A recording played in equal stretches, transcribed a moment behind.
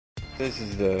This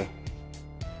is the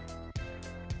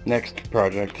next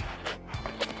project.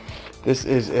 This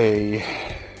is a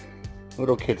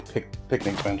little kid's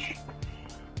picnic bench.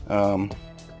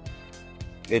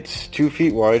 It's 2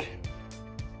 feet wide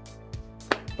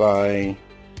by,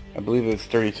 I believe it's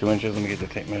 32 inches. Let me get the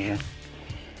tape measure.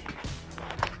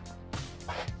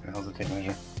 Where the hell's the tape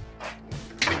measure?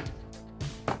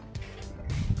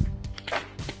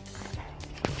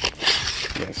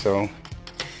 Yeah, so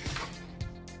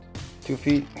 2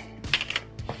 feet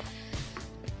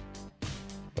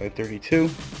by 32,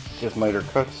 just miter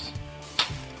cuts,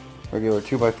 regular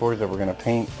 2x4s that we're going to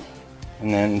paint,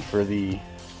 and then for the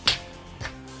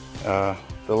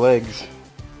legs,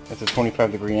 it's a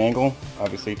 25-degree angle,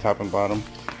 obviously top and bottom.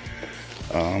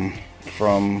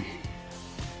 From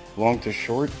long to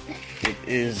short, it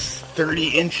is 30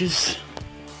 inches.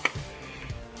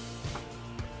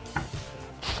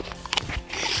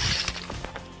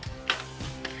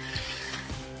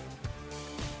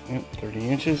 Yep, 30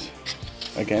 inches.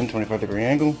 Again, 25-degree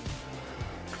angle.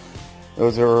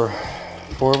 Those are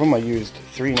 4 of them. I used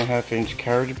 3.5-inch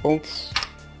carriage bolts,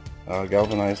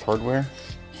 galvanized hardware.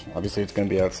 Obviously, it's going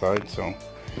to be outside, so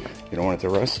you don't want it to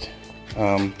rust.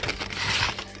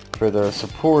 For the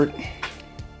support,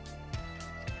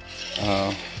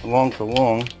 long to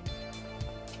long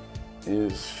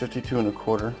is 52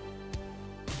 1/4.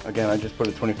 Again, I just put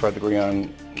a 25-degree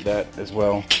on that as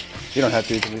well. You don't have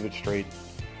to, you can leave it straight.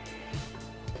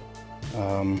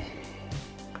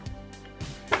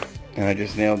 And I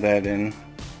just nailed that in.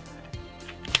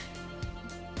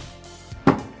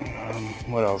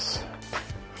 What else?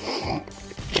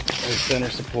 The center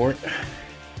support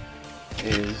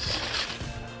is,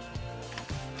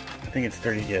 I think it's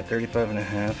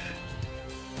 35.5.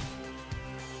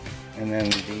 And then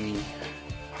the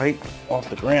height off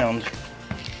the ground,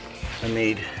 I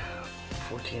made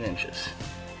 14 inches.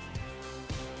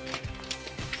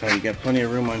 So you got plenty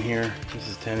of room on here. This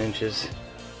is 10 inches.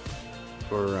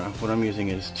 For what I'm using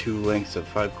is 2 lengths of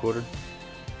 5/4.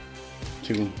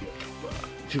 Two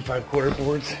 5/4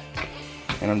 boards.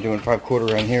 And I'm doing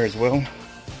 5/4 on here as well.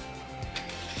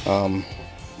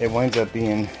 It winds up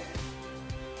being,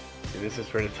 see, this is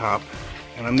for the top.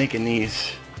 And I'm making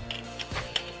these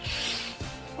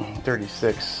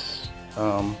 36.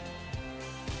 I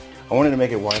wanted to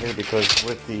make it wider because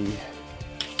with the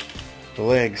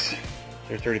legs,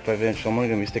 they're 35 inch, so I'm only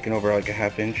going to be sticking over like a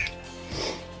 1/2 inch.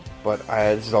 But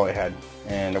this is all I had,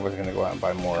 and I wasn't going to go out and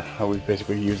buy more. I was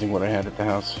basically using what I had at the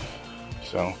house.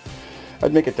 So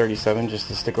I'd make it 37 just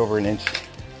to stick over 1 inch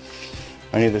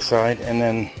on either side. And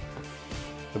then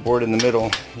the board in the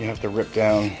middle, you have to rip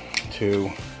down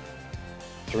to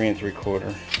 3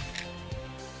 3/4.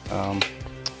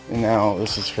 And now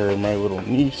this is for my little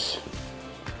niece.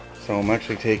 So I'm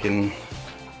actually taking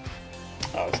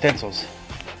stencils.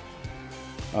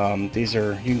 These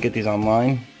are, you can get these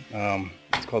online.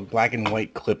 It's called black and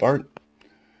white clip art,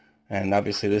 and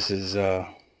obviously this is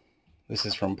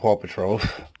from Paw Patrol.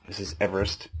 This is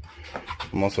Everest.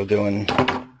 I'm also doing,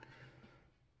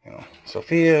 you know,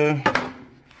 Sophia,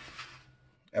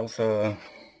 Elsa,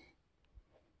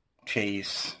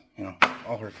 Chase, you know,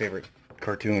 all her favorite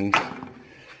cartoons.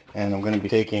 And I'm going to be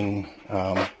taking,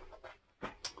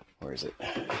 where is it?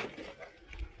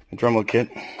 A Dremel kit,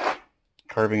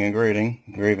 carving and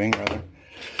engraving rather.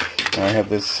 And I have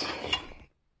this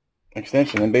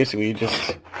extension, and basically you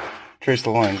just trace the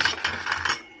lines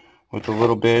with a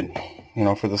little bit, you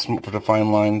know, for the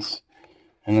fine lines,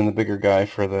 and then the bigger guy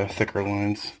for the thicker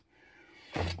lines.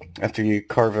 After you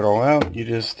carve it all out, you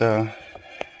just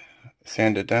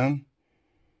sand it down,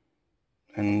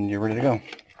 and you're ready to go.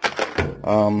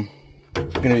 I'm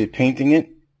going to be painting it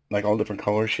like all different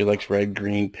colors. She likes red,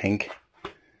 green, pink.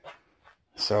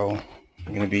 So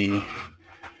I'm going to be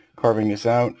carving this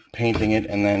out, painting it,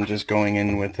 and then just going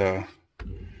in with a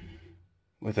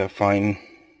fine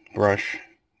brush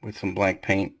with some black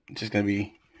paint. It's just going to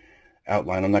be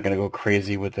outline. I'm not going to go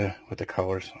crazy with the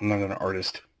colors. I'm not an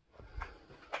artist.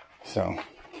 So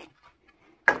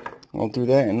I'll do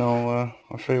that, and I'll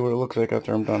show you what it looks like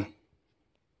after I'm done.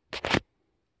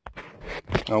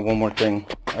 Oh, one more thing.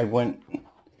 I went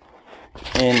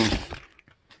in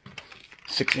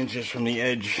 6 inches from the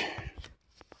edge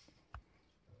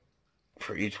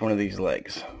for each one of these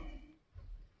legs.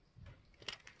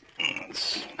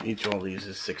 Each one of these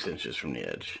is 6 inches from the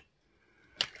edge.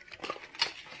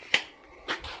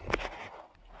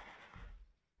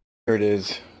 There it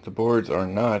is. The boards are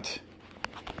not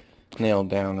nailed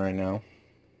down right now,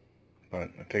 but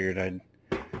I figured I'd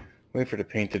wait for the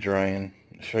paint to dry and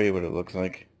show you what it looks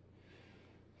like.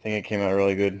 I think it came out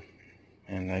really good,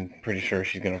 and I'm pretty sure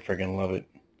she's gonna friggin' love it.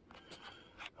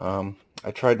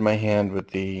 I tried my hand with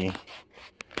the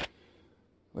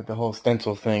whole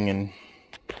stencil thing and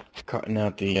cutting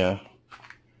out the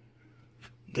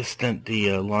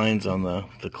lines on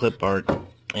the clip art,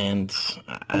 and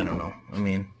I don't know. I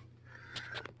mean,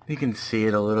 you can see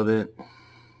it a little bit,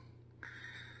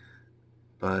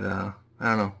 but I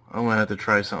don't know. I'm gonna have to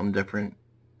try something different.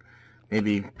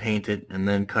 Maybe paint it and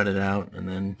then cut it out, and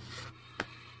then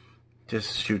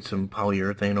just shoot some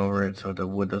polyurethane over it so the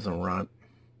wood doesn't rot.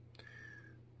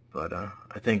 But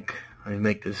I think I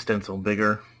make this stencil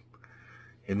bigger.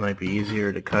 It might be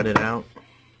easier to cut it out,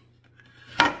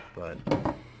 but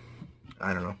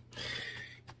I don't know.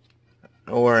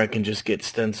 Or I can just get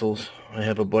stencils. I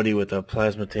have a buddy with a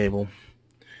plasma table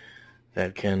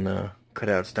that can cut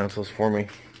out stencils for me.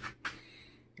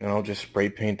 And I'll just spray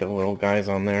paint the little guys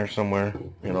on there somewhere,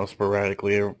 you know,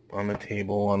 sporadically on the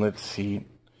table, on the seat.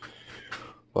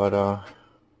 But,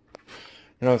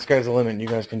 you know, the sky's the limit. You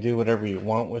guys can do whatever you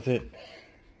want with it.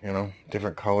 You know,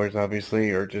 different colors, obviously,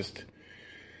 or just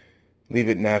leave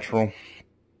it natural.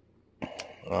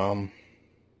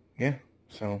 Yeah,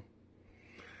 so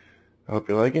I hope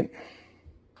you like it.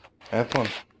 Have fun.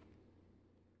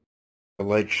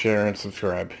 Like, share, and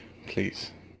subscribe,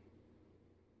 please.